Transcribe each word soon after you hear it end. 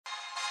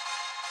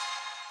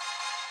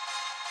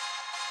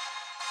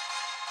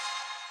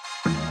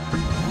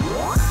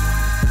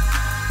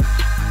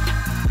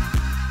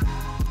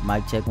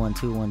Mic check 1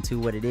 2 1 2.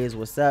 What it is?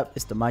 What's up?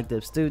 It's the Mic'd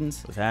Up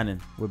Students. What's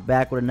happening? We're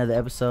back with another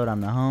episode.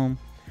 I'm the home.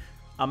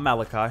 I'm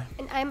Malachi.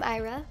 And I'm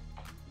Ira.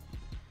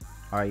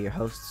 All right, your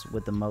hosts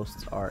with the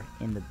most are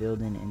in the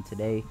building, and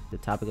today the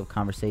topic of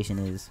conversation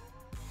is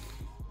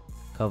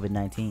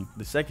COVID-19.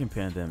 The second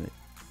pandemic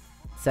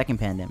Second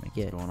pandemic,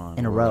 yeah, going on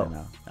in a row. right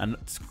now. And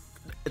it's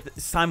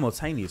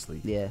simultaneously.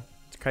 Yeah,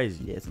 It's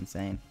crazy. yeah, it's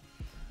insane.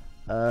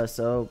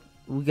 So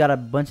we got a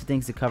bunch of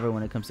things to cover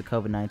when it comes to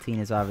COVID-19.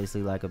 It's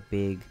obviously like a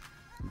big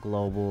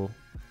global,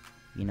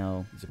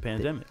 It's a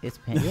pandemic. It's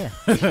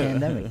a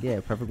pandemic.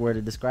 Yeah, perfect word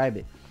to describe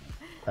it.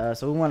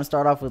 So we want to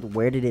start off with,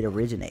 where did it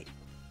originate?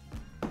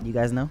 You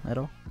guys know at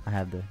all? I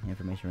have the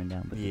information written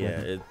down. But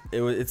Yeah,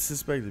 it's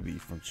suspected to be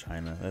from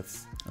China.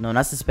 That's no,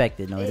 not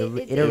suspected. No, it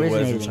was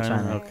originated in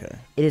China. Okay.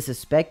 It is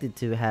suspected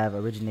to have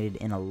originated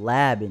in a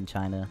lab in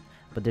China,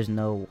 but there's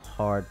no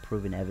hard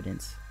proven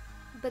evidence.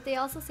 But they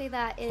also say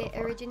that it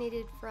far.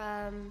 originated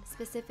from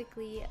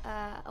specifically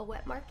a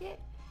wet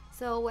market.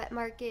 So a wet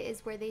market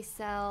is where they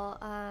sell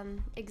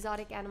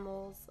exotic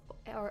animals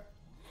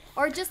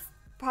or just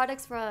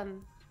products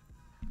from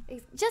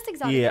just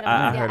exotic Yeah,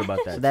 animals. I heard about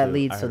that. So that too.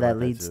 leads I so heard that about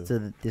leads too.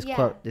 to this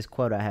Yeah.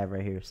 quote I have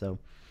right here. So,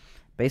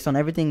 based on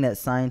everything that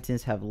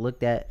scientists have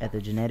looked at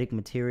the genetic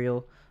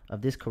material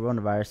of this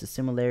coronavirus, the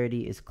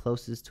similarity is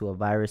closest to a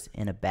virus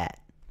in a bat.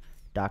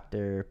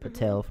 Dr.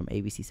 Patel from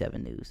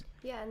ABC7 News.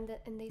 Yeah,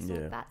 and they sold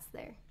Yeah. bats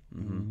there.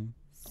 Mm-hmm.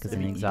 Because So-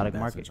 it's an exotic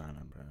bats market. in China,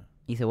 bro.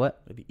 You said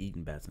what? They be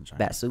eating bats in China.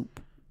 Bat soup.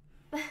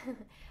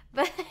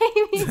 But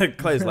I mean,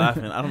 Clay's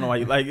laughing. I don't know why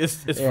you like.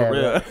 It's Yeah, for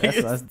real. bro.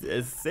 That's-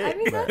 It's sick. I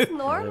mean but- that's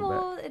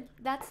normal.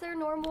 That's their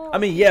normal. I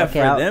mean, yeah, Okay,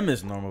 for I'll- them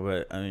it's normal,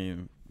 but I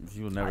mean,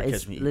 you will never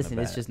catch me eating Listen,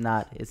 a it's bat. just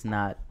not. It's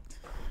not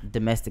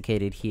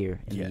domesticated here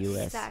in Yes. the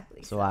U.S.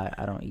 Exactly, So I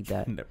don't eat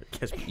that. Never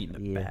catch me eating a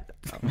Yeah. bat.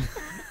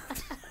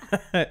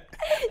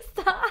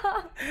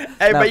 Stop.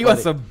 Hey, Not bro, you want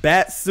funny. some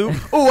bat soup?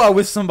 Oh, I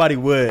wish somebody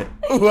would.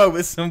 Oh, I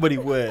wish somebody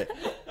would.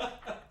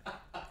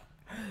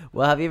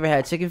 Well, have you ever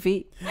had chicken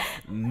feet?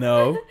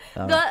 No.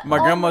 Oh. My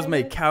Oh grandma's my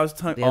made God. cow's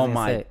tongue. Yeah, I was Oh, gonna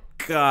my say.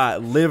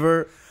 God.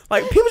 Liver.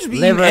 Like, people should be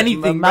Liver. eating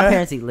anything, My bruh.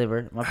 parents eat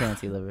liver. My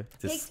parents eat liver.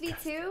 Pig's feet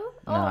too?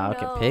 No, Oh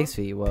okay, no. pig's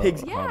feet. Well,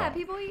 Pig's- hold Yeah, on.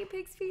 people eat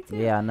pig's feet too.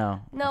 Yeah, I know.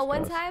 No, That's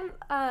one gross.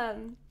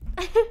 time,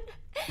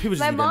 People just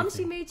my eat mom, anything.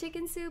 she made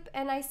chicken soup,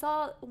 and I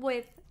saw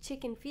with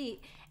chicken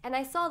feet, and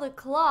I saw the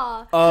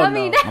claw Oh,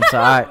 coming no. out. I'm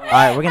sorry. All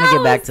right, we're gonna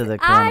get back to the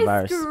I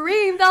coronavirus.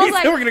 screamed. I He was said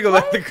like, we're going to go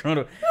back to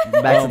corona.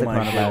 Back Oh to the my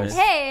coronavirus. goodness.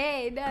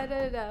 hey,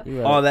 no.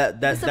 You Oh, right.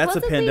 that's a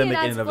Supposedly pandemic it in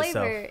adds and of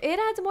flavor. itself. It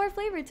adds more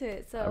flavor to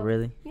it. So Oh,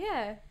 really?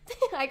 Yeah.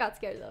 I got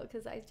scared though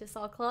because I just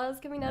saw claws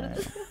coming out of Man.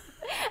 this.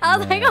 I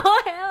was Man. like,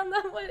 oh hell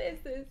no, what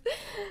is this?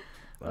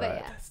 But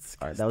Alright, yeah. that's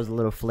All right, that was a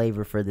little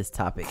flavor for this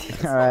topic.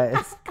 All right.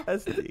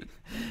 disgusting.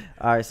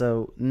 All right.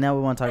 So now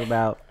we want to talk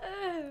about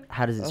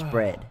how does it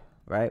spread,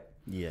 right?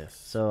 Yes.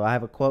 So I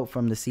have a quote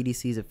from the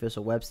CDC's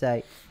official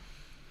website,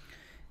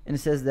 and it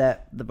says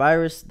that the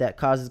virus that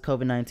causes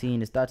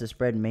COVID-19 is thought to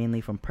spread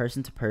mainly from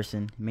person to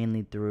person,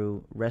 mainly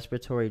through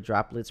respiratory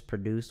droplets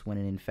produced when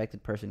an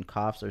infected person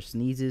coughs or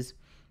sneezes.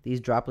 These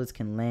droplets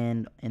can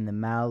land in the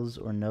mouths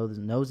or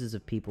noses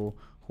of people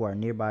who are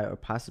nearby or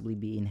possibly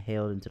be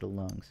inhaled into the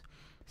lungs.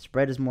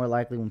 Spread is more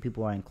likely when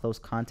people are in close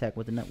contact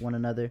with one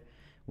another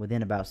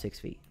within about 6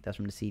 feet. That's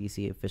from the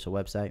CDC official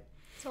website.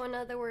 So in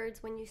other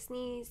words, when you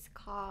sneeze,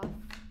 cough,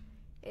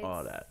 it's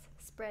All that.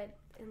 spread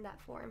in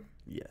that form.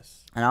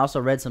 Yes. And I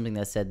also read something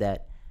that said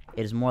that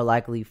it is more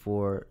likely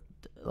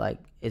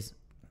it's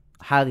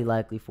highly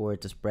likely for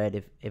it to spread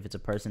if it's a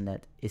person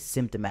that is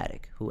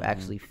symptomatic, who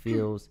actually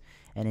feels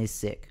and is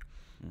sick.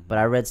 But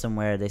I read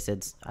somewhere, they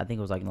said, I think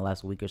it was like in the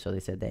last week or so, they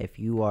said that if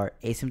you are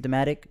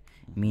asymptomatic,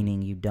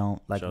 meaning you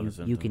don't, like Show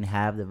the you can symptoms.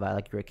 have the virus,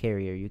 like you're a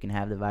carrier, you can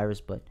have the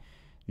virus but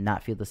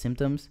not feel the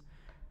symptoms,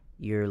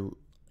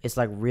 it's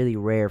like really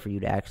rare for you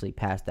to actually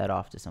pass that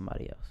off to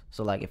somebody else.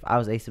 So like if I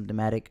was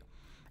asymptomatic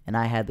and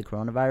I had the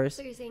coronavirus,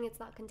 So you're saying it's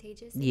not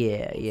contagious?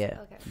 yeah. Okay. Yeah,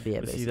 But see,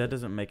 basically. that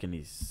doesn't make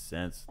any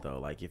sense though.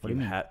 Like if What do you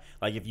you mean? have,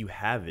 like if you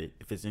have it,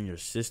 if it's in your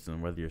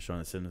system, whether you're showing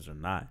the symptoms or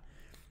not,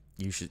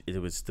 it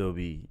would still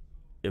be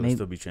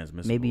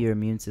transmissible. Maybe your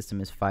immune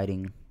system is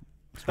fighting.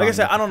 Like I strong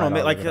said, enough I to don't know. fight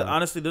all Like of it out.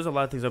 honestly, there's a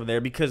lot of things up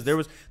there because there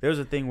was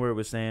a thing where it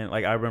was saying,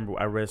 like I remember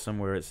I read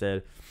somewhere it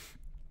said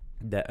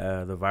that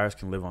the virus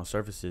can live on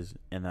surfaces,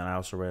 and then I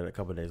also read a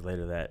couple of days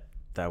later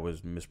that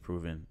was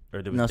misproven, or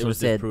it was, No, it so was it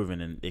said-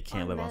 disproven, and it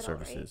can't On live on metal,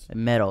 right? surfaces.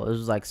 Metal. It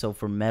was like, so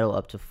for metal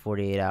up to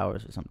 48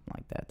 hours or something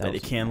like that. That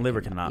was it can live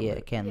or cannot Yeah, live.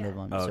 it can Yeah. live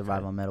on, Oh, survive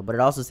okay. on metal. But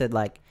it also said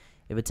like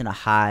if it's in a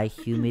high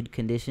humid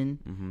condition,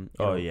 Mm-hmm.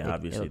 Oh It'll- yeah,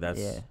 obviously it'll- that's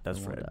yeah, that's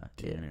it for won't die.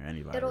 Yeah.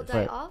 any virus. It'll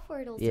die But- off or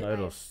it'll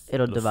Yeah.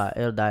 survive?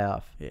 it'll die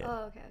off. Yeah.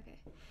 Oh, okay.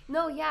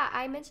 No, yeah,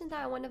 I mentioned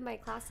that in one of my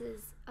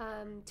classes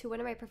to one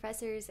of my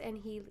professors, and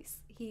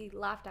he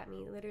laughed at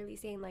me, literally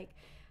saying like,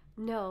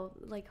 no,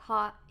 like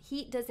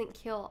heat doesn't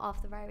kill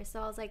off the virus. So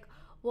I was like,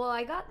 Well,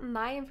 I got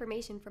my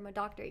information from a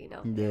doctor, you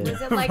know. Yeah. It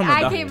wasn't like From a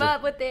I doctor. came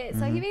up with it.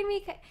 So Mhm.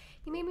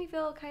 he made me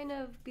feel kind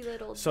of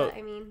belittled. So- But,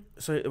 I mean,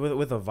 So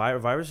with a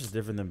virus is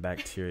different than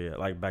bacteria,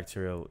 like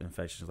bacterial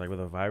infections. Like with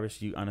a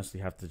virus, you honestly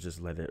have to just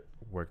let it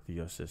work through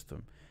your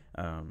system.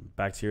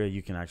 Bacteria,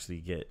 you can actually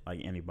get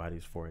like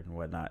antibodies for it and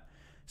whatnot.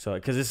 So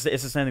because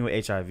it's the same thing with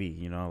HIV,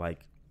 you know,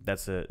 like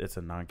it's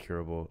a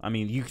non-curable. I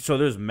mean, so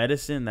there's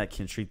medicine that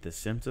can treat the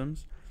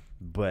symptoms,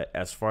 but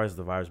as far as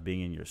the virus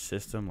being in your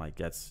system, like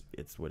it's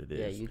what it is.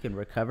 Yeah, you can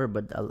recover,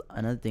 but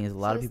another thing is a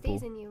lot so of it people.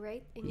 stays in you,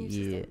 right? In your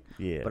Yeah, system.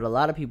 Yeah. but a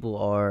lot of people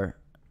are.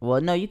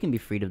 Well, no, you can be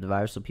freed of the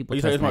virus. So people Are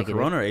you test talking about negative.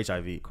 Corona or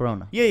HIV?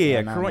 Corona.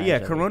 Yeah. not Corona, yeah,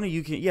 HIV. Corona.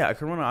 You can. Yeah,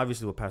 Corona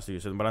obviously will pass through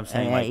your system, but I'm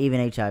saying And like even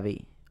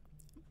HIV.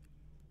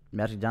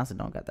 Magic Johnson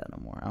don't got that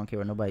no more. I don't care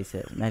what nobody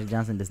says. Magic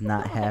Johnson does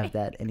not have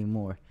that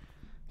anymore.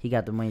 He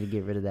got the money to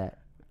get rid of that.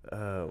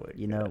 oh my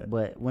You know, God.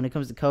 but when it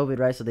comes to COVID,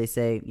 right? So they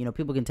say, you know,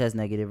 people can test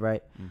negative,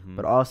 right? Mhm.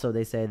 But also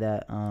they say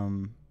that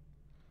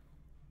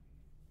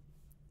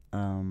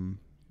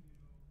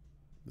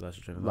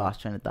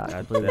lost train of thought. I-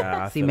 completely.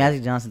 yeah, I See, feel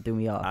Magic Johnson threw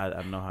me off.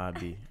 I know how I'd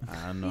be.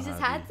 I know You how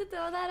just I'd had be. to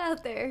throw that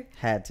out there.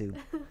 Had to.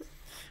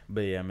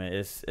 But yeah, man,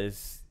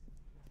 it's.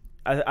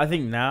 I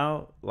think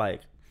now,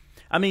 like,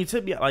 I mean,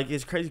 to be like,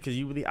 it's crazy because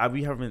I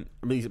haven't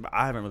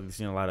really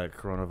seen a lot of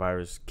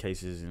coronavirus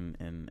cases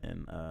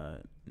and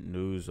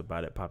news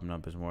about it popping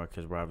up as more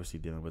because we're obviously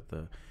dealing with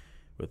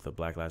the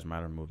Black Lives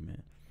Matter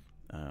movement,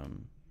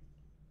 and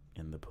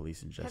the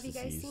police Have injustices.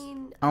 you guys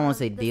seen? I don't want to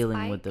say the dealing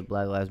spike? with the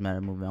Black Lives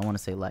Matter movement. I want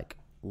to say like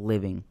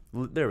living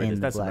There it in is.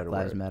 the That's a Black better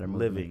Lives word. Matter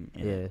movement. Living.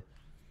 In Yeah. it.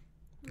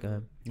 Go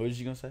ahead. What was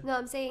you gonna say? No,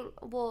 I'm saying,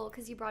 well,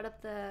 because you brought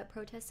up the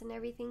protests and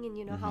everything, and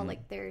you know how Mhm.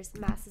 like there's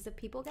masses of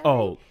people gathering.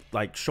 Oh,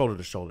 like shoulder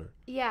to shoulder.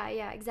 Yeah,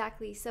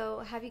 exactly. So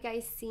have you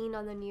guys seen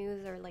on the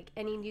news or like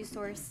any news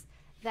source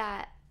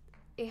that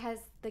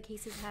the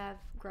cases have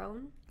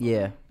grown?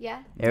 Yeah.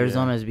 Yeah,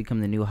 Arizona has become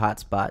the new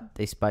hotspot.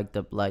 They spiked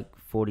up like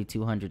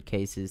 4,200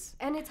 cases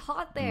and it's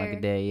hot in there. like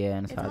a day. Yeah,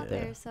 and it's, It's hot hot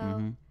there. there, so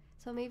Mhm.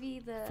 so maybe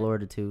the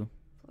Florida too.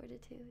 Florida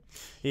too.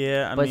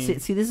 Yeah, I But mean,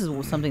 see, this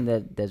is something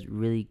that's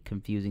really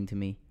confusing to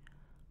me.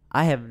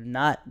 I have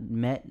not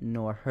met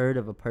nor heard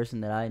of a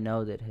person that I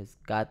know that has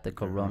got the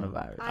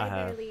coronavirus. I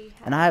have. barely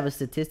have. And I have a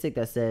statistic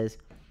that says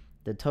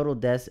the total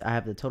deaths. I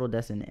have the total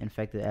deaths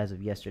infected as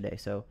of yesterday.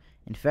 So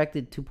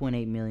infected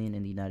 2.8 million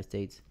in the United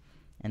States,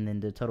 and then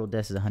the total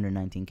deaths is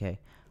 119K.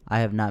 I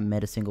have not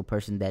met a single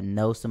person that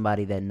knows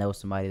somebody that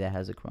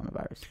has a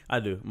coronavirus. I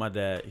do. My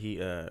dad, he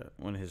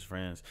one of his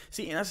friends.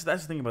 See, and that's the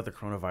thing about the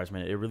coronavirus,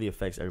 man. It really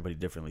affects everybody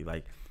differently.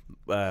 Like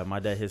my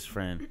dad, his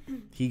friend,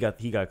 he got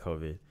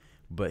COVID,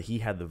 but he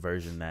had the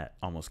version that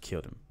almost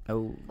killed him.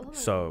 Oh,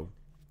 So,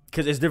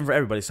 because it's different for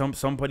everybody.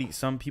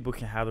 Some people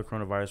can have the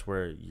coronavirus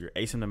where you're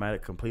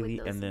asymptomatic completely,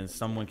 With no and then symptoms,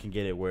 someone can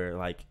get it where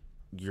like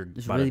you're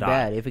it's about really to die.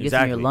 bad. If it gets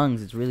in your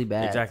lungs, it's really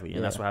bad. Exactly, and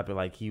Yeah. that's what happened.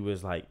 Like he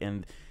was like,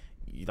 and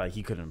like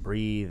he couldn't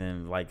breathe,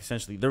 and like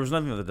essentially there was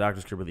nothing that the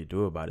doctors could really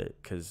do about it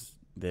because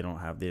they didn't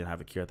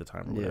have a cure at the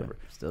time or whatever.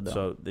 Still don't.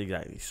 So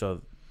exactly,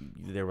 so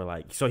they were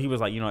like, so he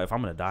was like, if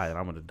I'm gonna die, then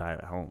I'm gonna die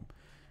at home.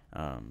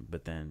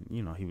 But then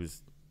he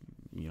was,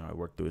 I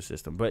worked through his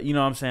system. But what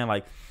I'm saying,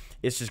 like,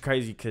 it's just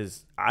crazy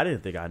because I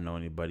didn't think I'd know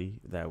anybody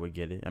that would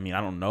get it. I mean,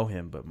 I don't know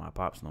him, but my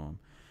pops know him.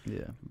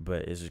 Yeah.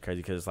 But it's just crazy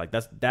because it's like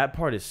that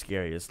part is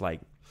scary. It's like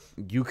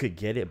you could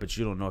get it, but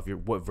you don't know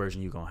what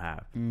version you're gonna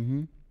have.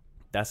 Mm-hmm.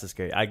 That's the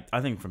scary.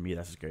 I think for me,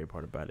 that's the scary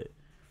part about it.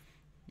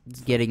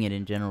 It's getting it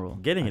in general.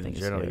 Getting I it in think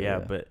it's general, scary, yeah.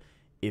 But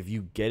if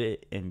you get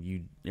it and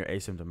you're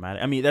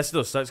asymptomatic, I mean, that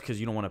still sucks because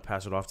you don't want to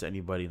pass it off to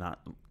anybody not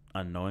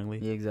unknowingly.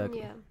 Yeah, exactly.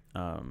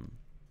 Yeah.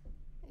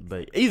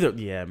 But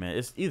man,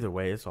 it's either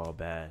way, it's all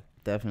bad.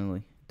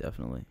 Definitely.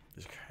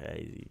 It's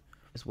crazy.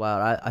 It's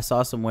wild. I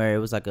saw somewhere it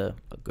was like a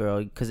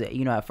girl because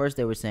at first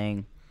they were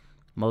saying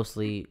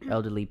mostly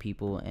elderly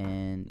people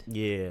and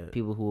Yeah.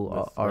 people who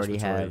With already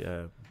respiratory,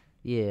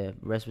 have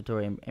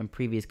respiratory and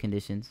previous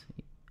conditions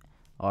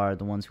are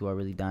the ones who are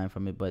really dying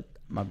from it. But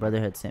my brother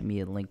had sent me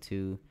a link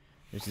to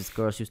there's this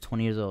girl. She was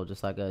 20 years old,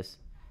 just like us,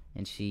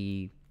 and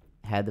she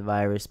had the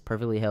virus,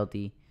 perfectly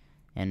healthy,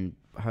 and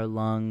her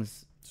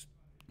lungs.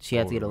 She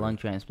had to get a lung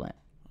transplant.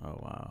 Oh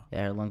wow.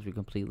 Yeah, her lungs were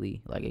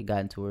completely it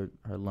got into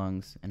her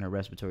lungs and her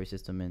respiratory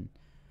system, and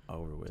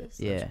Over with.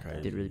 yeah,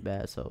 it did really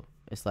bad. So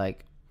it's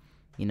like,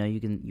 you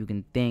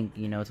can think,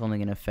 it's only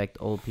gonna affect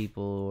old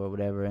people or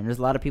whatever. And there's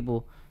a lot of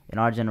people in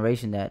our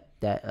generation that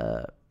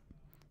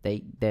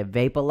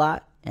vape a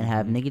lot and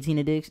have nicotine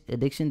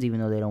addictions, even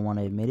though they don't want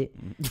to admit it.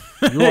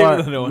 You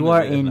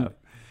are in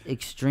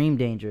extreme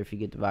danger if you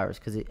get the virus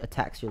because it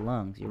attacks your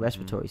lungs, your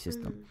respiratory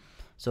system.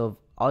 So if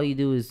all you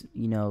do is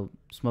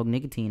smoke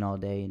nicotine all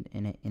day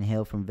and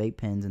inhale from vape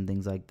pens and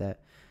things like that,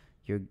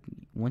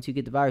 once you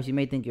get the virus, you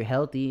may think you're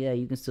healthy. Yeah,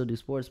 you can still do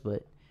sports,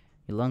 but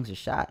your lungs are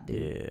shot,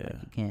 dude. Yeah.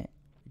 You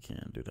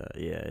can't do that.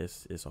 Yeah,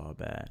 it's all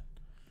bad.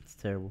 It's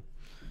terrible.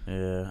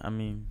 Yeah, I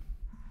mean,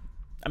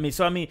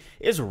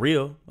 it's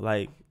real.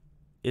 Like,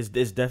 it's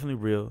definitely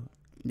real.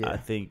 Yeah. I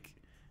think,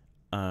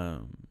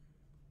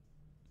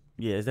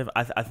 Yeah, it's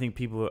I think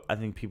people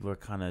are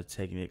kind of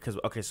taking it because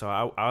okay, so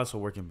I also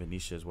work in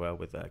Benicia as well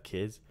with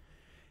kids,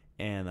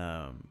 and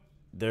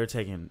they're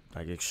taking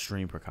like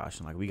extreme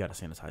precaution. Like we got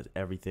to sanitize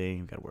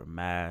everything, we got to wear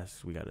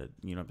masks, we got to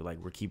be like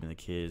we're keeping the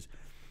kids,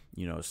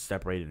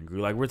 separated and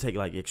group. Like we're taking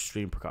like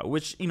extreme precaution,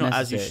 which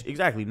necessary. As you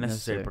exactly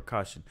necessary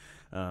precaution,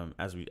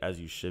 as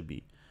you should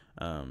be.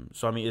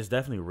 So I mean it's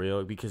definitely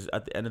real because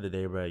at the end of the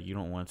day, bro, you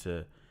don't want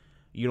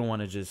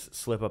to just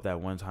slip up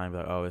that one time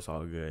like oh it's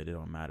all good, it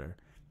don't matter.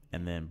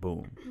 And then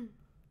boom,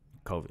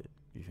 COVID.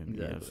 You feel me?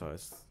 Exactly. Yeah, so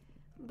it's.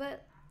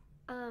 But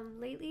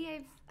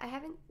lately, I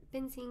haven't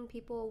been seeing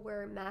people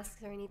wear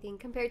masks or anything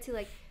compared to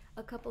like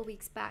a couple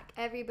weeks back.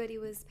 Everybody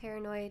was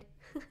paranoid.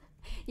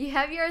 You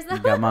have yours though?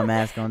 Got my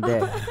mask on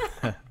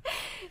deck.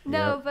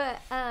 No, but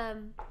I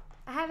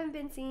haven't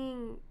been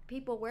seeing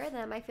people wear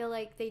them. I feel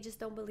like they just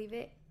don't believe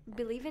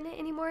in it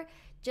anymore,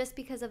 just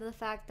because of the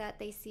fact that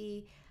they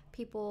see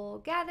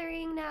people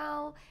gathering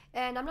now.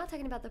 And I'm not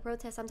talking about the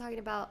protests. I'm talking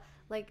about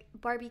like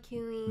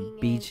barbecuing,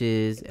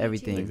 beaches,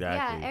 everything.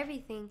 Exactly. Yeah,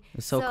 everything.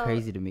 It's so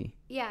crazy to me.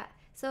 Yeah.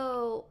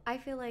 So I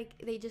feel like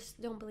they just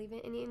don't believe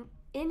in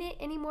it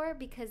anymore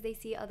because they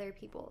see other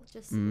people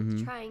just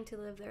trying to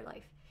live their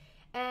life.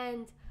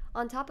 And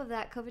on top of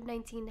that,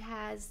 COVID-19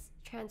 has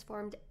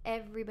transformed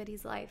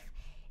everybody's life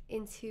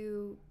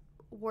into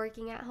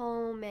working at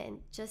home and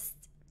just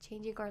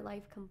changing our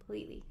life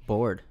completely.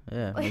 Bored.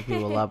 Yeah. Make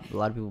people, a lot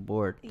of people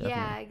bored. Definitely.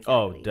 Yeah, exactly.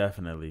 Oh,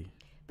 definitely.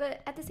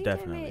 But at the same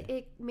time,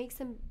 it makes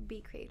them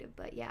be creative.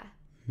 But yeah,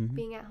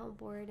 being at home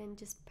bored and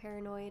just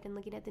paranoid and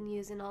looking at the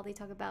news and all they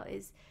talk about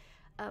is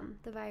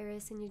the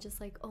virus, and you're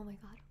just like, oh my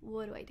God,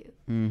 what do I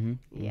do?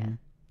 Yeah,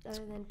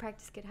 other than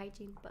practice good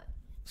hygiene. But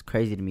it's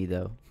crazy to me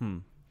though.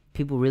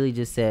 People really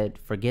just said,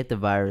 forget the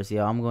virus.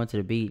 Yo, I'm going to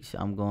the beach.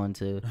 I'm going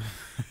to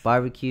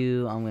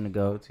barbecue. I'm going to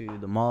go to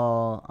the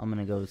mall. I'm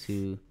going to go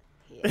to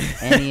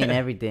any and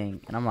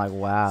everything. And I'm like,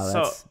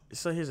 wow.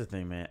 So here's the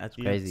thing, man. That's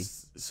crazy.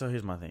 So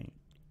here's my thing.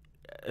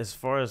 As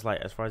far as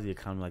the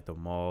economy, like the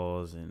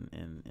malls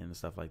and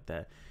stuff like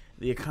that,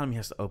 the economy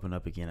has to open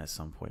up again at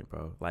some point,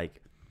 bro.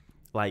 Like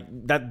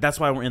that's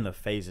why we're in the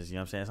phases. You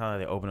know what I'm saying? It's not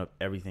like they open up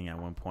everything at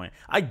one point.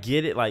 I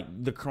get it. Like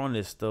the corona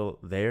is still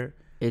there.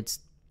 It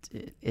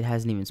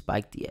hasn't even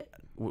spiked yet.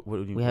 What do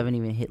you mean? We haven't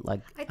even hit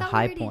like a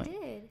high point.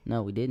 Did.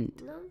 No, we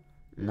didn't. No.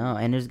 No,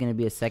 and there's gonna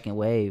be a second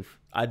wave.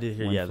 I did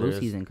hear. When Yeah, flu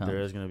season comes.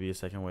 there is gonna be a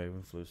second wave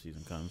when flu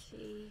season comes.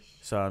 Sheesh.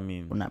 So I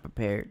mean, We're not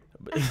prepared.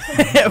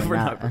 we're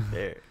not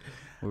prepared.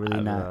 We're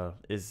really not.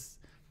 It's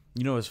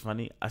what's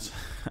funny? I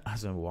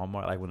was in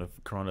Walmart like when the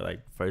corona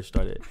like first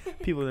started.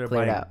 People there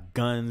Cleared buying out.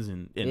 guns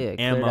and Yeah,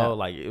 ammo.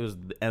 Like it was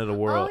the end of the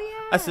world. Oh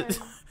yeah. I said,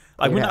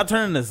 like we're not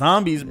turning into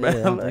zombies, bro. Yeah,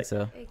 I don't Like, think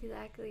so.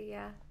 Exactly.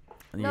 Yeah.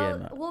 yeah,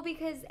 No, well,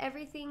 because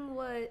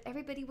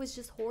everybody was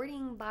just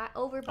hoarding,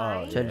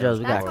 overbuying. Trader Joe's,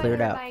 we That's got why cleared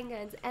we were out. buying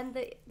guns. And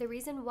the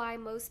reason why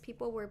most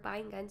people were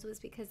buying guns was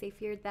because they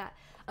feared that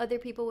other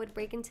people would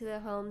break into their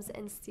homes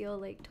and steal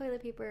like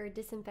toilet paper or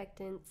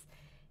disinfectants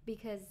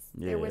because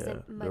there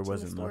wasn't much in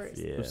the stores.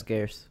 It was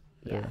scarce.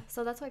 Yeah.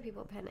 So that's why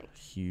people panicked.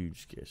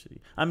 Huge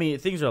scarcity. I mean,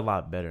 things are a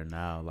lot better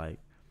now. Like,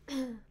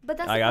 But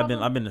that's like the I've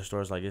problem. been to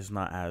stores like it's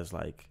not as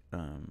like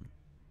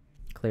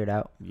Cleared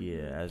out.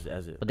 yeah as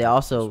it. But they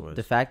also was.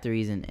 the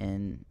factories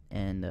and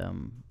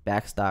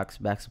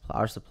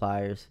our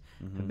suppliers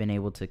have been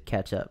able to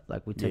catch up.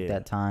 Like we took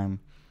that time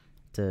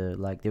to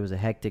like there was a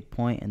hectic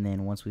point, and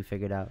then once we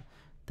figured out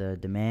the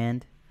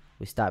demand,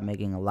 we stopped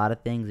making a lot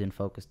of things and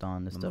focused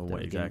on the stuff that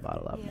was getting bought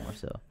a lot more.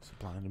 So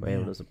Supply and we're able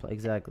to demand. supply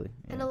exactly.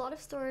 And Yeah. a lot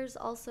of stores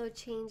also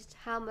changed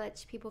how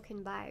much people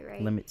can buy,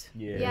 right? Limits.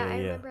 Yeah, I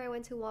remember I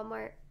went to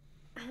Walmart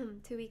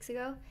 2 weeks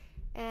ago,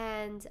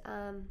 and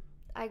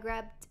I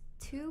grabbed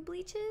 2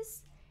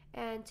 bleaches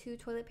and 2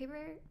 toilet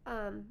paper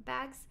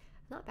bags.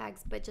 Not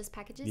bags, but just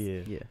packages.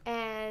 Yeah.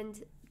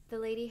 And the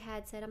lady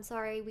had said, I'm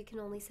sorry, we can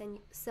only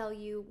sell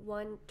you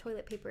 1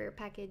 toilet paper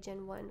package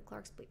and 1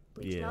 Clark's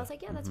bleach. And I was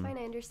like, yeah, that's fine,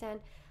 I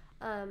understand.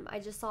 I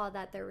just saw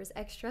that there was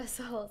extra,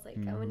 so I was like,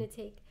 I'm going to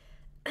take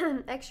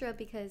extra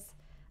because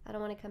I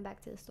don't want to come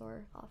back to the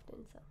store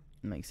often. So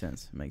Makes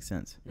sense.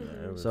 Yeah,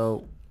 it was-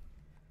 So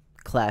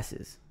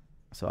classes.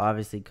 So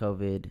obviously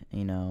COVID,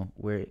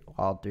 we're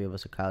all 3 of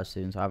us are college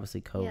students.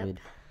 Obviously COVID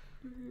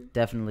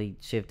definitely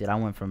shifted. I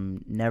went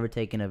from never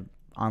taking a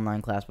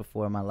online class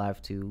before in my life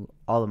to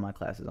all of my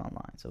classes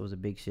online. So it was a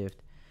big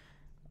shift.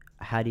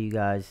 How do you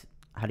guys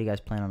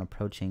plan on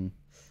approaching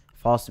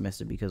fall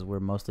semester, because we're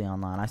mostly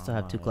online? I still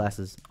have 2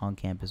 classes on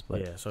campus,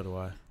 but yeah, so do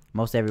I.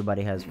 most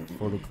everybody has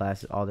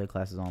all their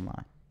classes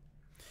online.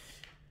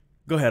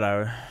 Go ahead,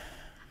 Ira.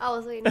 I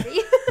was waiting for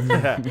you.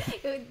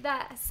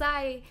 That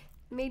sigh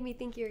made me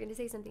think you were going to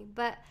say something.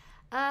 But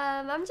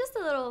I'm just a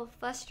little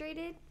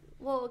frustrated.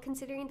 Well,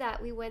 considering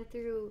that we went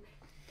through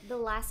the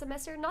last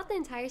semester, not the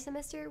entire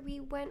semester we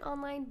went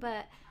online,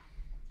 but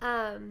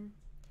what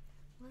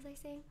was I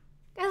saying?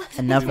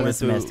 Enough of the Went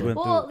through- semester. went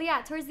Well,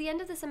 yeah, towards the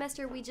end of the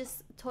semester, we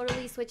just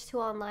totally switched to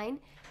online.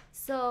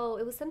 So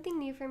it was something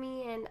new for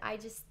me, and I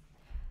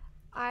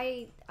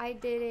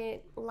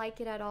didn't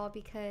like it at all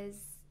because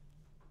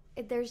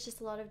there's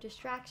just a lot of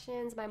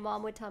distractions. My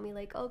mom would tell me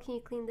like, "Oh, can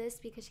you clean this?"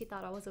 because she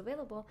thought I was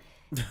available,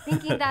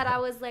 thinking that I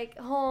was like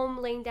home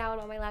laying down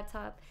on my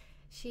laptop.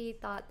 She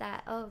thought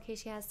that, oh, okay,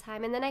 she has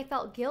time. And then I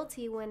felt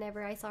guilty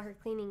whenever I saw her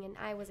cleaning and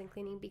I wasn't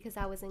cleaning because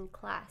I was in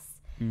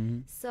class.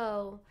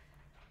 So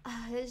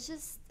it's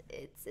just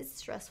it's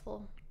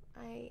stressful.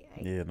 I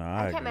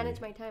can't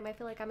manage my time. I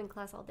feel like I'm in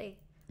class all day.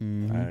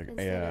 I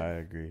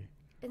agree.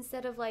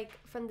 Instead of like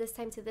from this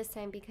time to this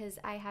time, because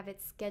I have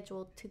it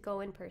scheduled to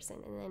go in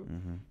person and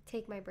then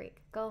take my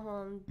break, go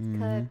home,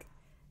 cook,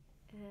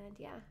 and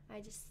yeah,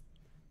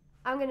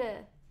 I'm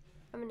gonna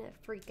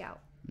freak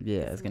out.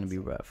 Yeah, it's gonna be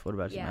rough. What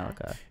about you,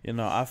 Malachi? You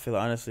know, I feel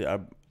honestly, I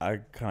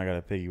kind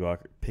of gotta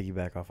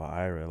piggyback off of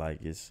Ira.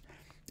 Like it's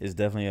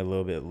definitely a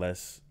little bit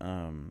less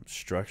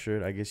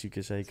structured, I guess you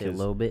could say. A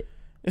little bit.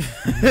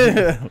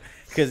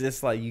 Because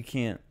it's like you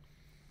can't.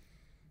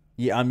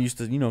 Yeah, I'm used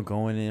to,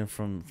 going in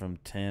from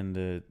 10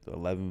 to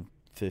 11,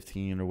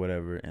 15 or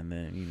whatever, and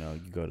then, you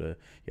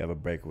have a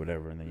break or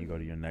whatever, and then you go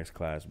to your next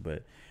class.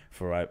 But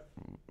for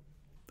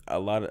a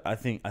lot of, I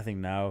think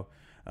now,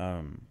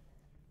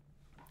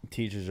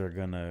 teachers are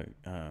gonna.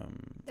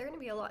 They're gonna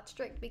be a lot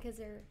strict because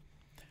they're.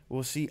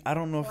 Well, see, I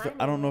don't know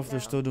if they're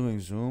still doing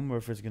Zoom or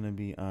if it's gonna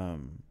be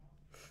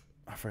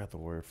I forgot the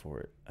word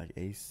for it, like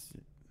ACE.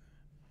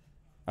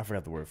 I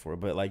forgot the word for it,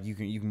 but like you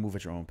can move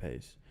at your own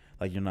pace.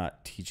 Like you're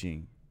not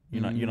teaching.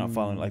 You're not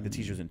following, like the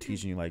teacher isn't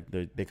teaching you, like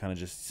they kind of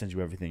just send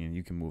you everything and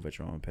you can move at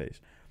your own pace.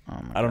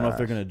 I don't know if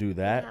they're gonna do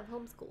that. Have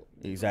homeschool.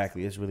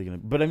 Exactly, it's really gonna.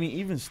 But I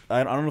mean,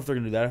 I don't know if they're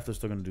gonna do that, if they're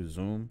still gonna do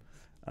Zoom.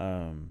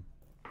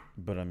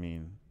 But I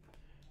mean,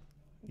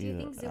 do you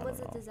think Zoom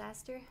was a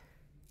disaster?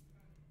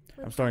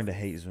 I'm starting to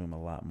hate Zoom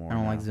a lot more. I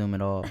don't like Zoom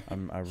at all.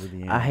 I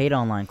really am. I hate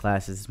online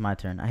classes. It's my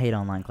turn. I hate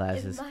online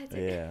classes. It's my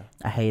turn. Yeah.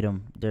 I hate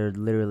them. They're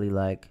literally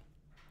like,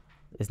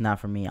 it's not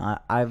for me.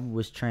 I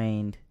was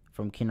trained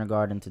from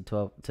kindergarten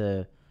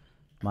to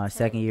my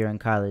second year in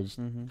college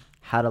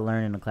how to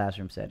learn in a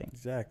classroom setting.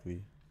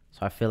 Exactly.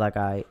 So I feel like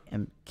I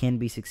can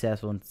be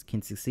successful and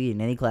can succeed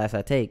in any class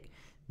I take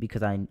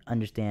because I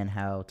understand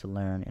how to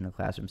learn in a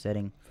classroom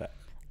setting. Fact.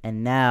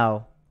 And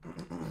now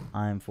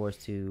I'm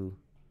forced to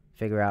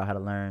figure out how to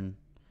learn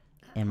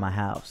in my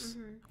house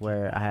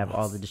where I have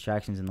all the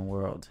distractions in the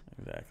world.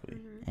 Exactly.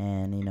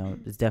 And,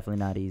 it's definitely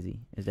not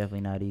easy.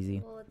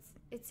 Well,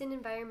 it's an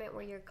environment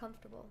where you're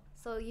comfortable.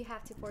 So you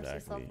have to force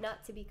yourself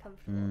not to be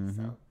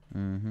comfortable.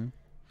 And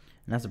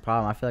that's the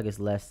problem. I feel like it's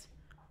less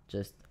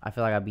I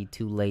feel like I'd be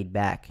too laid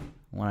back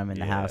when I'm in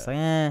the house.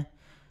 Like,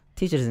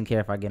 teacher doesn't care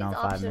if I get on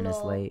 5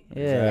 minutes late.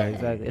 Yeah,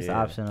 exactly. It's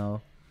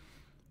optional.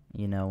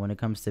 When it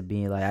comes to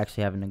being like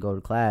actually having to go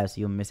to class,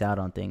 you'll miss out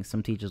on things.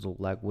 Some teachers will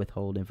like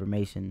withhold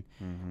information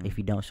if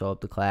you don't show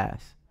up to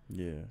class.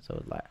 Yeah.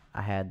 So like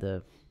I had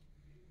the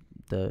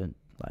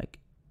like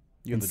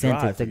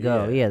incentive to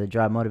go. Yeah, the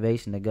drive,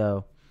 motivation to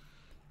go.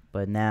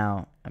 But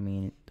now, I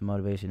mean, the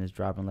motivation is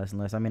dropping less and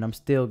less. I mean, I'm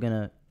still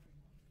gonna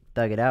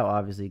thug it out,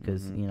 obviously,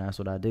 because that's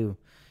what I do.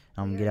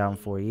 I'm gonna get out in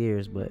 4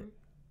 years, but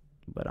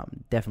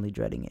I'm definitely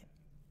dreading it.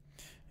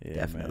 Yeah,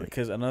 definitely.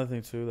 Because another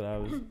thing too that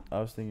I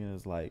was thinking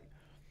is like,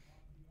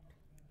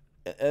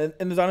 and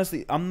there's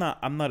honestly, I'm not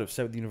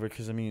upset with the university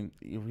because I mean,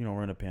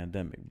 we're in a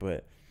pandemic,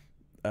 but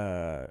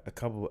a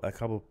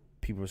couple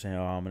people were saying,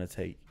 oh, I'm gonna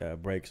take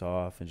breaks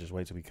off and just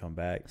wait till we come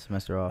back.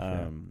 Semester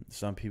off.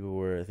 Some people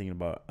were thinking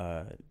about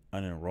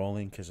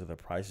unenrolling because of the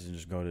prices and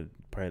just go to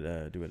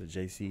probably do it at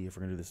JC if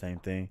we're gonna do the same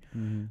thing.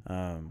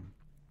 And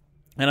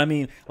I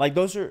mean, like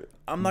those are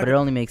But it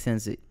only makes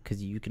sense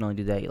because you can only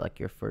do that like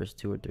your first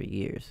 2 or 3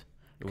 years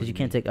because you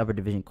can't take upper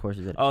division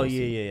courses at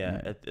JC.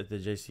 Yeah. At the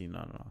JC,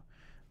 no.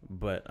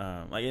 But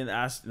like, and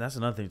that's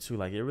another thing too.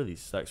 Like, it really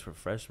sucks for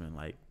freshmen.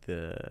 Like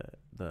the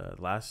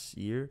last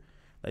year,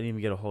 they didn't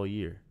even get a whole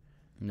year.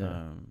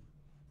 Yeah.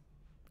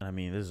 I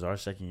mean, this is our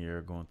second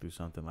year going through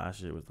something.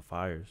 Last year was the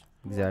fires.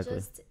 Exactly. Well,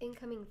 just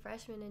incoming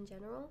freshmen in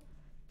general,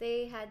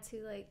 they had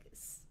to like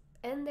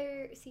end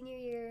their senior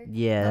year.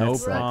 Yeah, no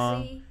that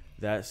prom.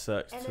 That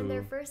sucks and too. then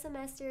their first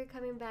semester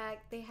coming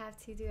back, they have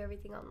to do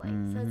everything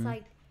online. So it's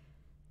like,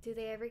 do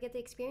they ever get the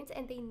experience?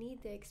 And they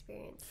need the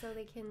experience so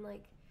they can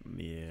like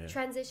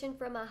transition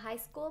from a high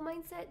school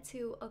mindset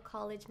to a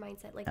college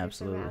mindset, like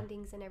Absolutely. their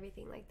surroundings and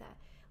everything like that,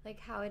 like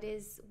how it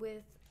is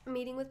with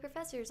meeting with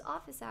professors,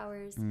 office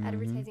hours,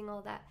 advertising,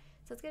 all that.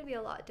 So it's going to be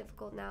a lot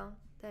difficult now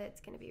that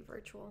it's going to be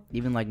virtual.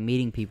 Even like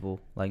meeting people,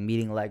 like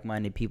meeting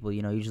like-minded people,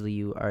 usually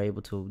you are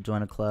able to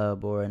join a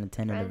club or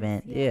attend an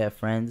event. Yeah,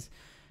 friends.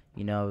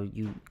 You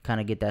kind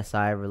of get that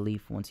sigh of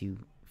relief once you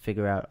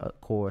figure out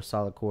a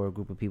solid core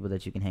group of people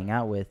that you can hang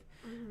out with.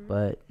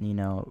 But,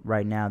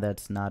 right now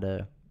that's not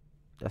an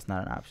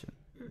option.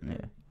 Yeah.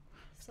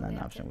 It's not an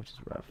option, which is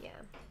rough. Yeah.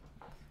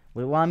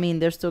 Well, I mean,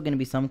 there's still going to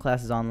be some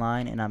classes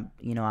online, and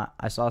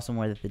I saw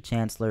somewhere that the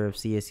chancellor of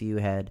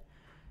CSU had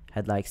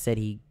like said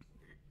he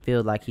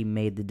felt like he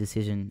made the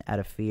decision out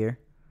of fear,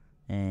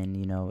 and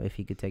if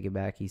he could take it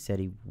back, he said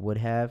he would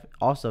have.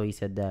 Also, he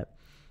said that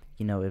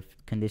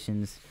if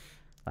conditions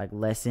like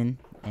lessen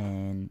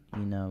and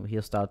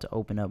he'll start to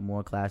open up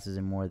more classes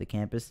and more of the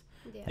campus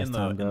Yeah. In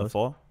the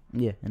fall.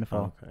 Yeah, in the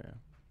fall. Okay.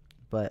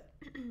 But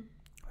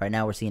right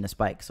now we're seeing a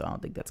spike, so I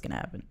don't think that's gonna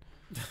happen.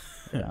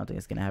 I don't think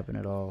it's gonna happen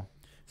at all.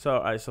 So,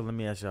 all right, so let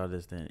me ask y'all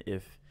this then: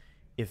 if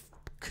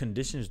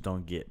conditions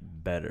don't get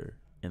better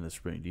in the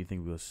spring, do you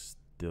think we'll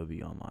still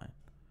be online?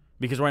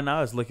 Because right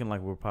now it's looking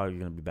like we're probably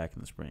gonna be back in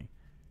the spring.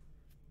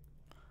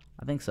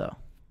 I think so.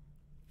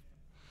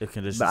 If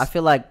conditions, But I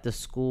feel like the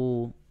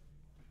school.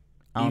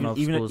 I don't know if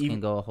Even- schools even-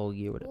 can go a whole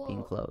year with it being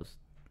Well, closed.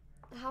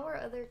 How are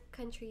other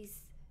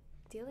countries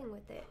dealing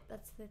with it?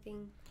 That's the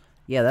thing.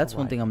 Yeah, that's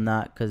one Right. thing I'm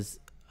not, because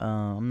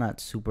I'm not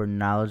super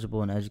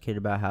knowledgeable and educated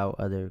about how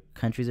other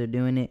countries are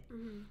doing it.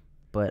 Mm-hmm.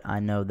 But I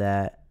know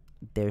that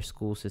their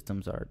school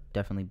systems are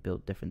definitely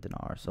built different than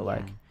ours. So,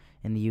 like,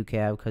 in the UK,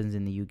 I have cousins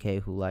in the UK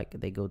who, like,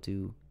 they go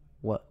to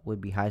what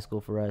would be high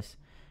school for us,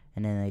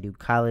 and then they do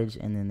college,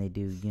 and then they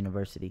do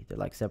university. They're,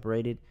 like,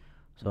 separated.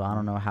 So I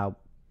don't know how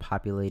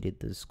populated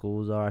the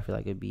schools are. I feel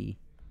like it'd be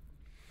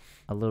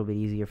a little bit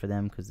easier for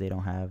them because they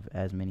don't have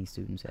as many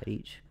students at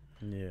each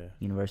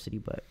university.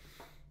 But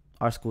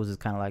our schools is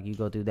kind of like you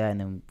go through that, and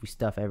then we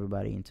stuff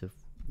everybody into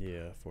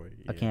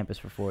a campus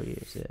for 4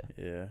 years.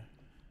 Yeah.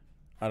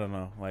 I don't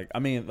know. Like, I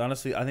mean,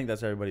 honestly, I think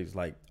that's everybody's,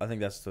 like, I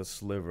think that's the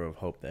sliver of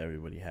hope that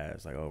everybody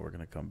has. Like, oh, we're going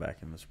to come back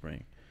in the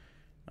spring.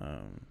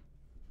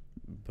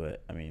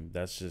 But, I mean,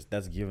 that's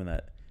given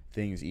that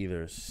things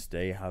either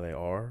stay how they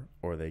are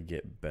or they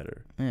get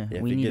better. Yeah,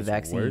 If we it need a gets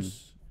vaccine.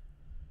 worse,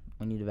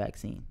 We need a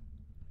vaccine.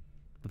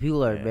 But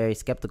people are Yeah. very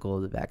skeptical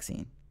of the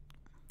vaccine.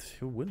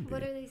 who wouldn't be?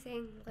 What are they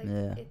saying? Like,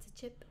 Yeah. it's a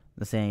chip?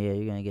 They're saying, yeah,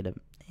 you're going to get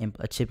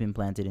a chip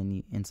implanted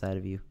inside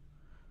of you.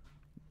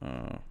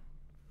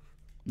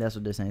 That's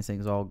what they're saying. Saying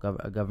it's all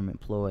a government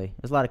ploy.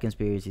 There's a lot of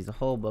conspiracies, but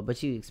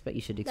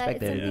you should That expect it's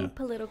there. something Yeah.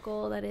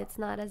 political, that it's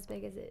not as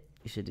big as it.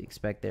 You should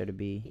expect there to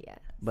be. Yeah.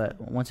 But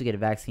once you get a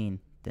vaccine,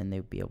 then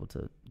they'll be able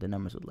to. The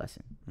numbers would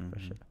lessen for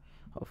sure.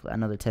 Hopefully, I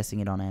know they're testing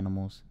it on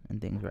animals and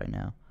things right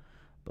now,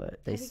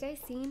 but they. Have you guys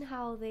seen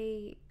how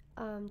they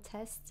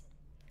test?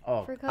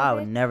 Oh, for I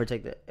would COVID? never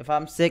take that. If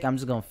I'm sick, I'm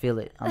just gonna feel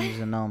it. I'm just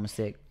gonna know I'm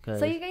sick. Cause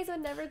So you guys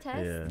would never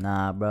test? Yeah.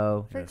 nah,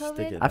 bro. For Stick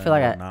COVID? it I feel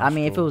down like your I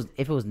mean, if nostril.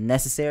 it was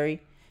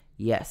necessary,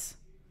 yes.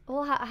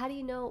 Well, how do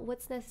you know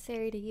what's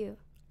necessary to you?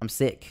 I'm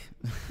sick.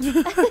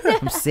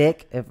 I'm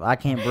sick. If I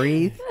can't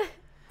breathe,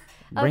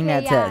 bring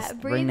that test.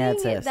 Bring that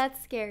breathing, test.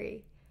 That's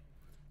scary.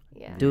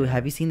 Yeah. Dude,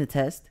 have you seen the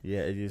test? Yeah,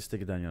 if you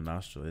stick it down your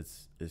nostril,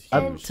 it's huge.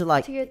 Up And to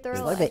like to your throat,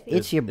 it's I like they think.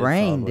 itch your It's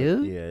brain, all like-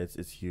 dude. Yeah,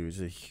 it's huge.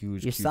 It's a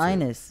huge. Your Q-tip.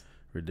 sinus.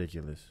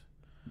 Ridiculous.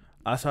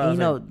 I saw. And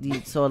you know,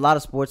 so a lot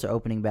of sports are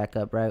opening back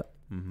up, right?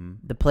 Mm-hmm.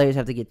 The players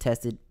have to get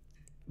tested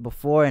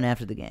before and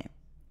after the game.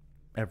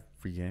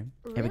 Every game.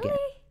 Every game.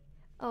 Really?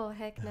 Oh,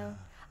 heck no.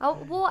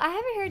 Oh, well, I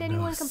haven't heard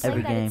anyone complain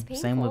Every that game. it's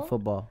painful. Same with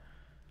football.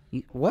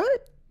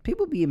 What?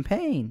 People be in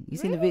pain. You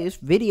seen the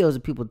videos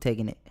of people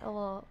taking it. Oh,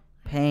 well,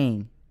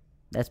 Pain.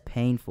 That's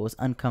painful. It's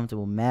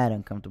uncomfortable. Mad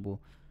uncomfortable.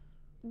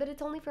 but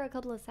it's only for a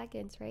couple of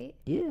seconds, right?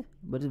 Yeah,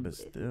 but But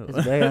still, it's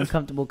a very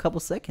uncomfortable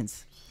couple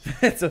seconds.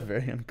 it's a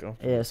very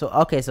uncomfortable. Yeah. So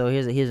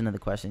here's another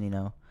question. You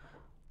know,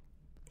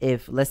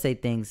 if let's say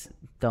things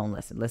don't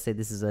lessen, let's say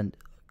this is a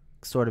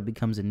sort of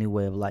becomes a new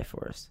way of life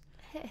for us.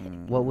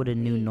 What would a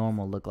new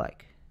normal look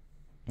like?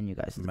 In you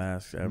guys'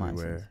 Masks mindsets?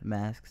 everywhere.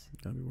 Masks.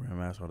 Gonna be wearing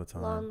masks all the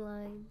time. Long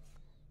lines.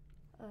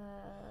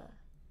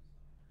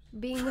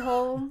 Being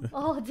home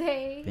all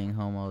day. Being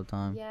home all the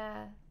time.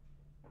 Yeah.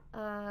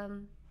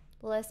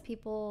 Less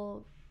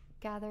people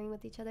gathering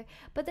with each other.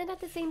 But then at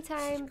the same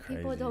time,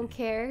 people don't crazy.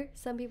 care.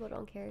 Some people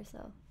don't care,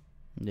 so.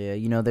 Yeah,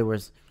 you know, there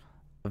was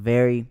a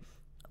very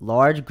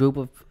large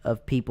group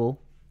of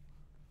people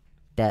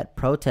that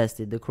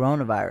protested the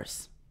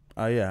coronavirus.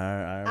 Oh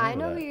yeah, I I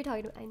know that. who you're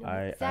talking about. I know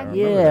I exactly.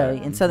 remember Yeah,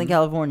 that. in Southern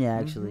California,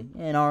 actually.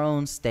 In our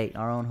own state,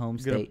 our own home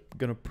Gonna, state.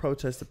 gonna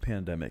protest the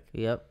pandemic.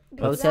 Yep.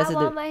 Because I Protested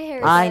want my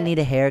hair I cut. need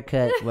a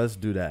haircut. Let's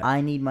do that.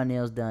 I need my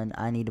nails done.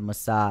 I need a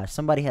massage.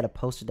 Somebody had a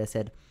poster that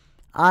said,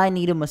 I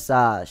need a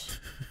massage.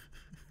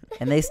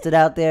 And they stood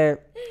out there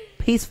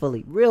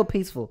peacefully, real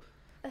peaceful.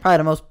 Probably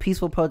the most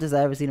peaceful protest I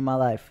ever seen in my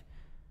life.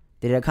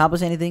 Did it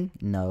accomplish anything?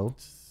 No.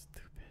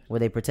 Stupid. Were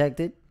they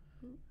protected?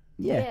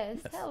 Yeah. Yes,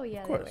 hell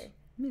yeah, Of they course.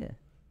 were. Yeah.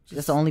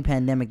 That's the only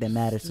pandemic that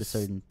matters to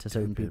certain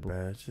Stupid, people.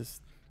 Bad.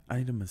 Just I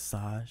need a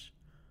massage.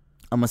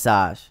 A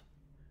massage.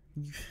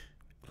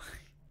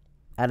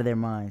 Out of their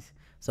minds.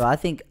 So I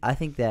think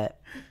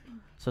that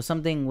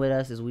something with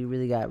us is we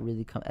really got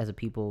as a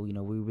people, you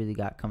know, we really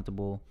got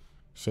comfortable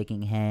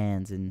shaking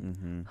hands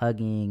and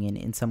hugging, and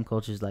in some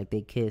cultures like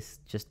they kiss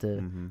just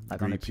to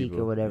like on the Greet cheek or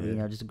people, whatever, you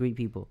yeah. know, just to greet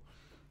people.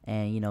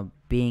 And, you know,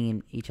 being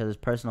in each other's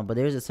personal, but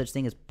there's a such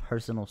thing as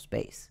personal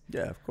space.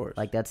 Yeah, of course.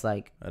 Like that's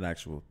like an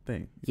actual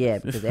thing. yeah,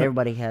 because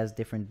everybody has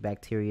different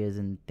bacterias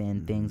and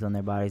things on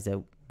their bodies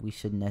that we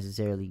shouldn't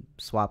necessarily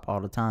swap all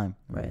the time,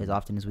 right? As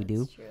often as we do.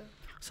 That's true.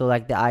 So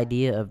like the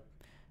idea of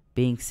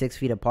being 6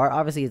 feet apart,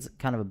 obviously it's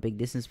kind of a big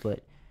distance,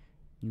 but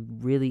you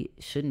really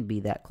shouldn't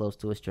be that close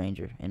to a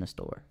stranger in a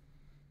store.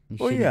 You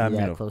Well, shouldn't yeah, I be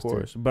mean, that of close to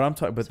course. But I'm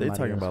talking. But they're somebody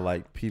talking else. about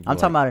like people. I'm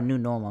talking about a new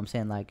normal. I'm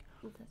saying like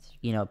That's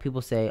You know,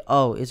 people say,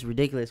 "Oh, it's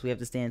ridiculous. We have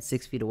to stand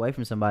 6 feet away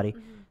from somebody."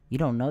 true. You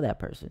don't know that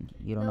person.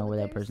 You don't No, know where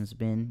but that person's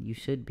been. You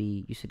should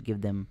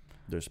give them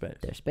Their space.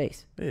 their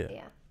space. Yeah.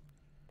 Yeah.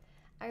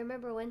 I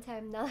remember one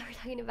time, now that we're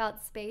talking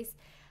about space,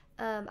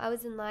 I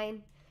was in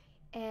line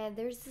and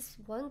there's this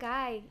one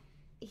guy.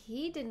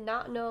 He did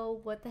not know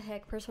what the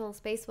heck personal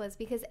space was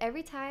because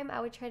every time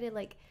I would try to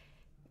like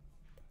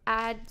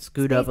add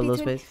Scoot up a little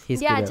space. He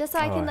yeah, scoot up. just so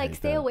I Oh, can I like hate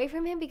stay that. away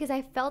from him because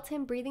I felt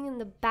him breathing in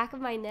the back of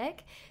my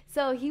neck.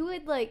 So he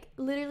would like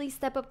literally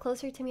step up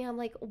closer to me. I'm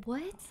like,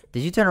 what? Did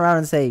you turn around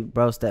and say,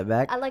 "Bro, step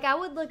back"? I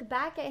would look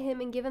back at him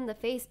and give him the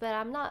face, but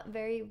I'm not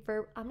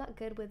I'm not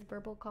good with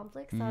verbal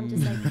conflict, so I'm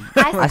just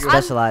like I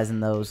specialize in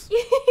those.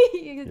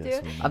 you do.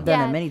 Yes, we know. I've done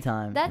Yeah, it many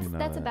times. That's We know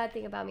that's a that. bad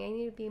thing about me. I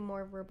need to be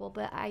more verbal,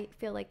 but I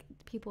feel like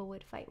people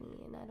would fight me,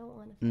 and I don't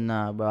want to.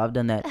 Nah, bro, I've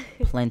done that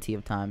plenty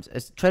of times.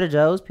 It's Trader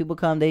Joe's. People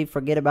come, they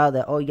forget about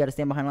that. Oh, you got to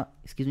stand behind the line.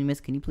 Excuse me, miss,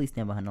 can you please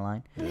stand behind the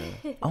line?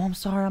 Yeah. Oh, I'm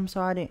sorry.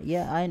 I didn't.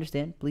 Yeah, I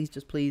understand. Please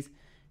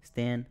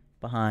stand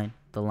behind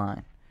the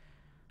line.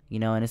 You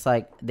know, and it's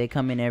like they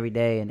come in every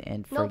day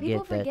and No, forget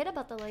people that. forget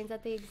about the lines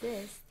that they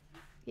exist.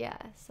 Yeah.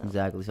 So.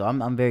 Exactly. So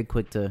I'm very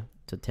quick to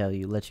tell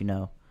you, let you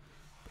know.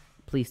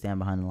 Please stand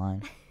behind the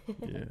line.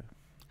 Yeah.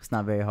 It's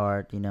not very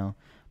hard, you know.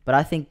 But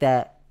I think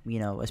that, you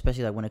know,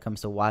 especially like when it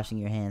comes to washing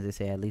your hands, they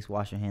say at least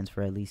wash your hands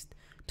for at least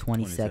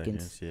 20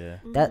 seconds. Yeah.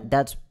 Mhm.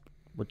 That's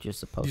what you're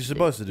supposed You're to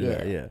supposed do. to do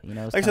that, yeah. You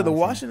know, it's Like I said, kinda the saying-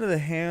 washing of the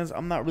hands,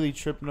 I'm not really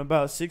tripping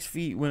about. 6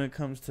 feet when it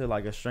comes to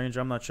like a stranger,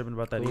 I'm not tripping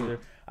about that Cool. either.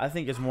 I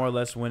think it's more or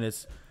less when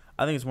it's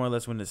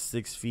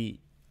 6 feet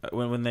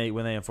when they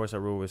enforce that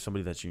rule with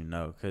somebody that you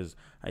know. Because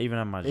even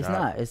at my It's job,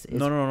 not. It's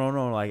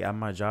no. Like at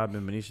my job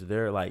in Benicia,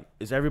 they're like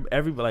it's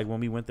everybody like when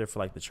we went there for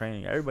like the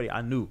training, everybody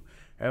I knew,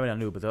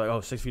 but they're like,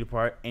 oh, 6 feet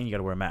apart and you got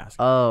to wear a mask.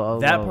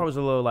 That part was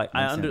a little like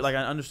I Makes sense.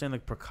 understand the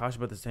precaution,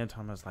 but at the same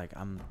time, it's like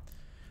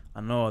I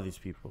know all these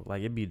people.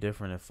 Like it'd be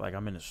different if like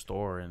I'm in a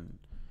store and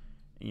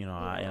you know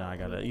I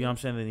gotta, you know what I'm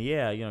saying,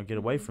 then get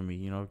away from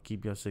me,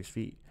 keep your 6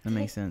 feet. That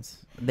makes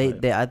sense.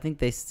 But- I think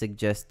they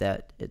suggest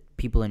that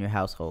people in your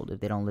household, if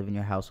they don't live in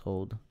your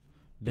household,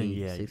 Then, be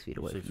yeah, 6 feet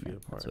away 6 from feet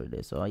them. apart. That's what it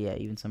is. So yeah,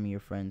 even some of your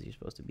friends you're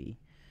supposed to be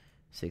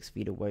 6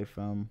 feet away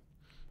from.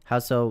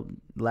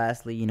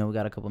 Lastly, we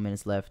got a couple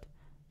minutes left.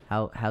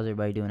 How's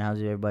everybody doing? How's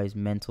everybody's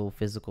mental,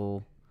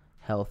 physical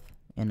health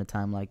in a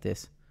time like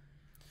this?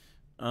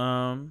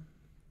 I'm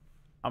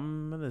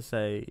gonna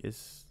say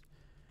it's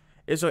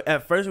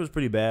at first it was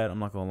pretty bad. I'm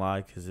not gonna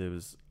lie, because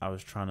I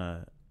was trying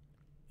to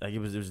like it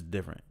was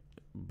different,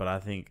 but I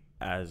think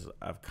as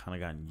I've kind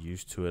of gotten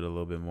used to it a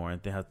little bit more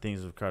and how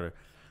things have kind of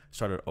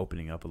started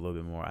opening up a little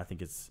bit more, I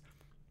think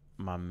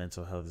my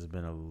mental health has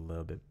been a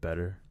little bit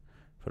better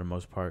for the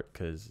most part.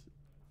 Because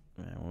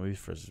when we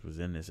first was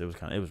in this, it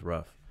was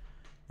rough.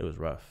 It was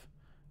rough.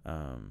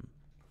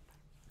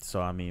 So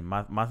I mean,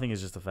 my thing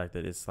is just the fact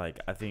that it's like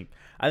I think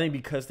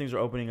because things are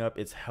opening up,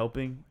 it's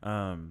helping.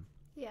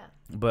 Yeah.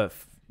 But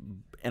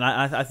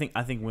I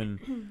think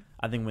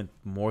when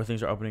more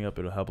things are opening up,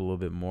 it'll help a little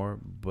bit more.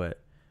 But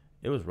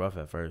it was rough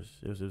at first.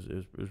 It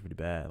was pretty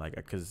bad. Like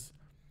because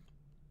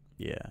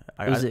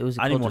I It was a didn't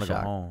culture want to go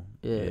shock. home.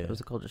 Yeah, it was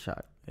a culture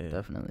shock, Yeah.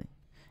 definitely.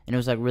 And it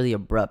was like really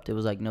abrupt. It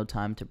was like no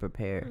time to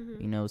prepare.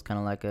 Mhm. It was kind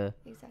of like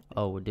Exactly.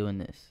 we're doing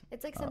this.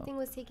 It's like Oh. something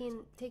was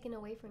taken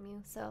away from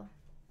you. So.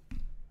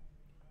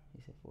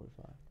 You said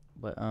 45.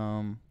 But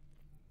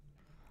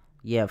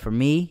yeah, for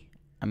me,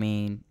 I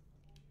mean,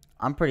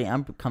 I'm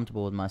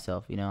comfortable with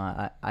myself.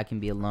 I can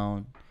be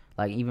alone.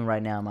 Like even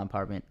right now in my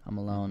apartment, I'm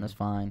alone. That's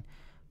fine.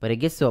 But it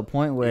gets to a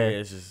point where,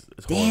 it's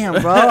damn,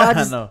 horrible. bro, I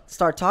just know.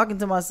 start talking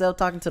to myself,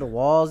 talking to the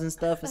walls and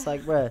stuff. It's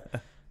like, bro,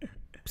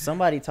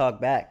 somebody talk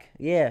back.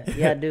 Yeah,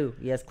 I do.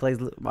 Yes, Clay's,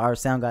 our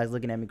sound guy's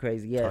looking at me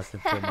crazy. Yes,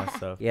 Talking to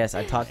myself. yes,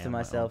 I talk to Am my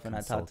myself own and I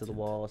talk to the consultant.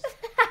 walls.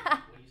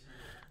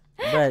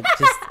 But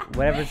just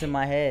whatever's in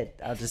my head,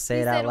 I'll just say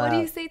You it out said, loud. what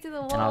do you say to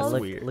the And I'll walls?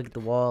 Weird. look at the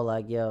wall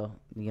like, yo,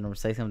 you gonna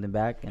say something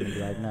back? And be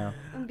like, no.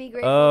 And be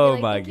grateful. Oh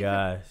be like, my "Thank you for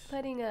gosh.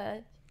 putting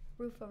a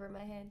roof over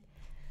my head.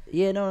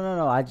 Yeah,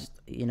 no. I just,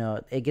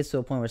 it gets to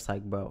a point where it's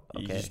like, bro,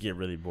 You okay. just get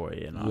really bored.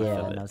 Yeah, I no,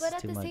 feel it. it's But at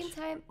too the much. same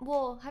time,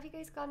 well, have you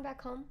guys gone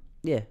back home?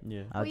 Yeah,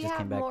 Yeah. I We just came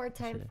have back. more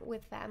time yesterday.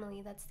 with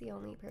family. That's the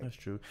only perk. That's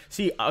true.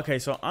 See, okay,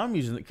 so I'm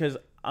using it because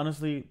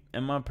honestly,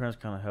 and my parents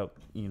kind of help,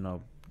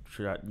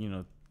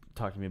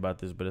 talk to me about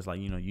this, but it's like,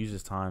 use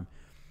this time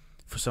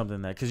for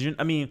something that, because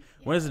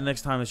when is the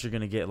next time that you're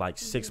gonna get like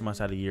 6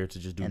 months out of the year to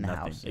just do In the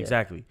nothing? house, yeah.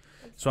 Exactly.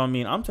 So I'm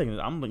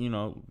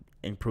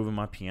improving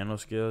my piano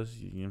skills.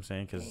 You know what I'm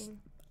saying? Because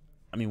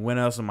Same. when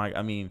else am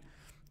I?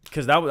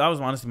 Because that was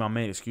honestly my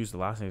main excuse the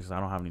last thing, because I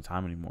don't have any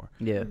time anymore.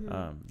 Yeah.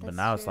 Mhm. But That's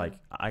now it's true. like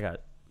I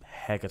got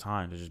heck of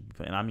time to just be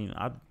playing.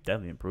 I've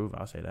definitely improved.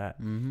 I'll say that.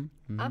 I'm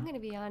gonna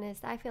be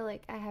honest. I feel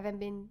like I haven't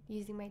been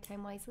using my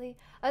time wisely,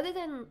 other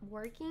than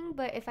working.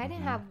 But if I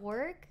didn't have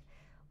work,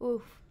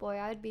 oof, boy,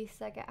 I'd be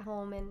stuck at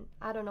home, and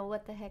I don't know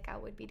what the heck I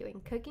would be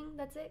doing. Cooking,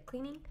 that's it,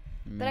 cleaning.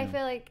 But I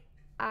feel like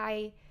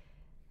I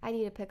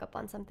need to pick up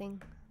on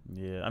something.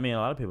 Yeah, a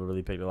lot of people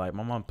really picked it. Like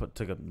my mom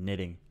took up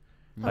knitting.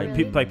 Like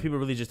really? people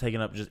really just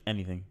taking up just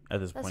anything at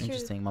this That's point. true.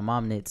 Interesting. My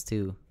mom knits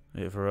too.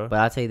 Yeah, for real. But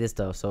I'll tell you this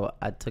though. So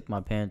I took my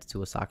parents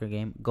to a soccer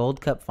game,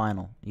 Gold Cup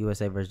final,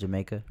 USA versus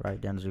Jamaica, right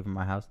down the street from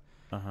my house.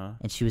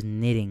 And she was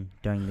knitting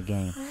during the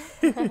game.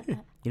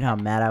 You know how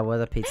mad I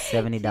was? I paid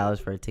 $70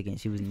 for a ticket.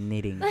 She was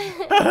knitting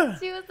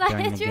She was not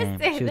during the game.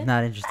 interested. She was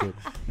not interested.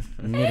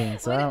 Knitting.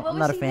 So What I'm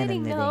not a was she fan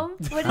knitting, of knitting.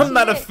 Noam? What did I'm she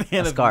not a knit? fan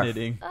A of scarf.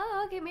 knitting.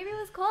 Oh, okay. Maybe it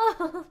was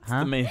cold. It's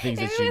the main things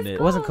that Maybe you it's knit.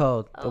 It wasn't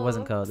cold. It Oh.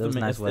 wasn't cold. It was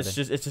nice weather.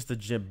 It's just the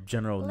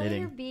general Let her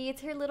knitting. be.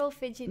 It's her little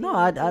fidgety. No,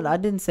 I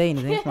didn't say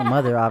anything. It's my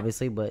mother,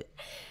 obviously, but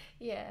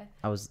Yeah.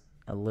 I was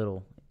a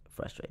little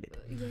frustrated.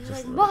 You're Just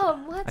like, a little.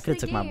 Mom, what's I could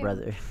have the took my game?"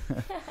 brother.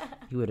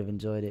 He would have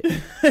enjoyed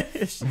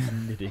it. She's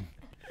knitting.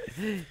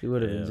 He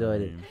would have Yeah,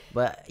 enjoyed it. man.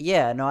 But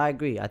yeah, no, I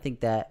agree. I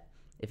think that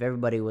if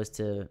everybody was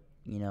to,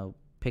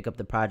 pick up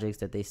the projects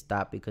that they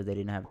stopped because they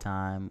didn't have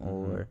time,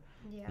 or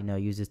Yeah.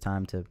 use this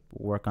time to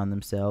work on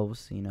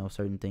themselves,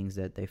 certain things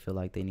that they feel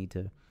like they need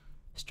to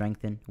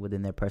strengthen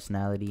within their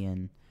personality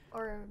and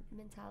Or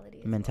mentality.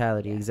 as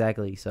mentality. well. Yeah.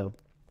 Exactly. So if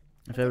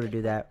That's they a were to good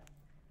do that,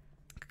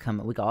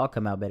 we could all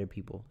come out better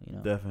people.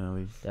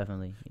 Definitely.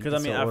 Definitely. You Because can I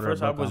mean, still at order a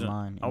first I book wasn't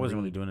online I and wasn't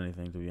really read. doing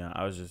anything, to be honest.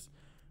 I was just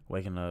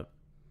waking up,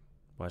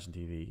 watching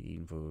TV,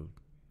 eating food.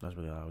 That's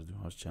really all I was doing.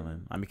 I was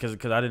chilling. I mean, because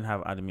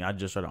I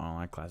just started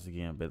online class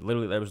again, but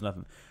literally there was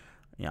nothing.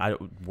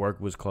 Work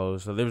was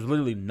closed, so there was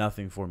literally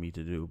nothing for me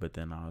to do. But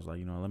then I was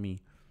like, let me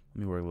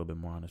work a little bit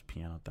more on this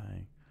piano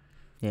thing.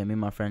 Yeah, me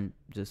and my friend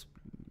just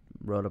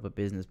wrote up a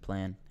business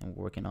plan and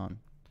we're working on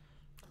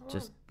Oh,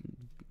 just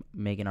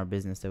making our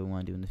business that we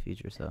want to do in the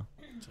future. So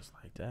Just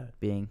like that.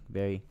 being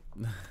very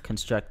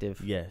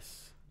constructive,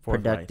 Yes.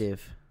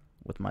 productive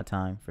with my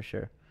time for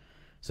sure.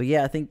 So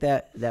yeah, I think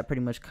that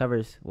pretty much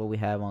covers what we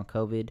have on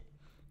COVID.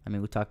 I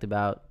mean, we talked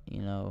about,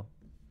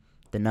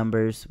 the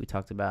numbers. We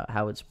talked about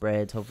how it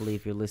spreads. Hopefully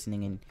if you're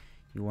listening and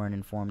you weren't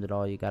informed at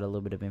all, you got a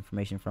little bit of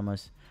information from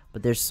us.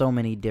 But there's so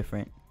many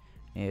different,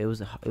 it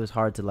was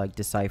hard to like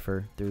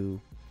decipher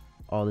through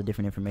all the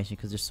different information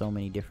because there's so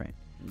many different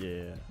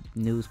Yeah.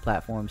 news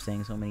platforms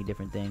saying so many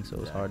different things, so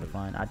it was hard to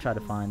find. I tried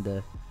to find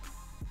the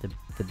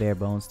bare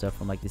bones stuff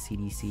from like the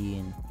CDC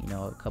and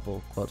a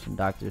couple quotes from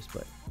doctors,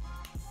 but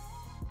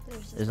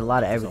just there's a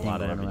lot of There's a everything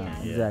lot of going around.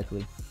 everything, yeah.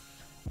 Exactly.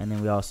 And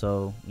then we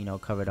also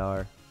covered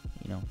our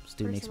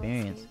student Personal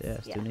experience. Yeah,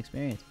 experience. student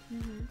experience.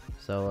 Mhm.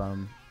 So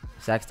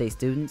Sac State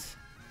students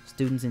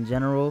in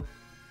general.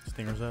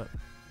 Stingers up.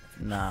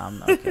 Nah,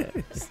 I'm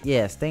okay.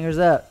 Yeah, stingers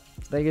up,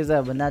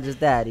 but not just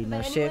that.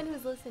 But Share anyone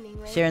who's listening,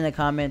 right? in the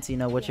comments,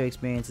 what your Yeah.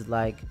 experience is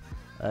like.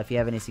 If you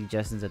have any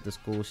suggestions that the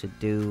school should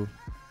do,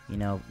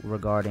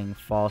 regarding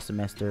fall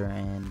semester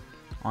and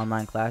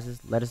online classes,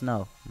 let us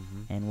know,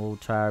 Mm-hmm. and we'll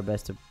try our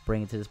best to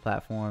bring it to this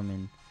platform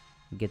and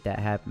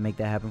make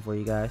that happen for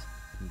you guys.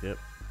 Yep.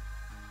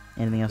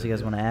 Anything else you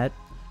guys want to add?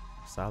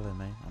 Solid,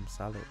 man. I'm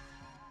solid.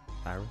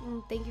 Ira.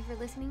 Thank you for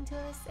listening to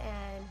us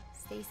and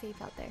stay safe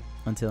out there.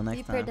 Until Be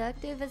next time.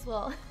 productive as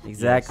well.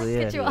 Exactly.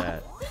 Get Yeah. you Do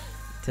that.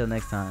 Till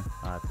next time.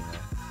 I think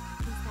that.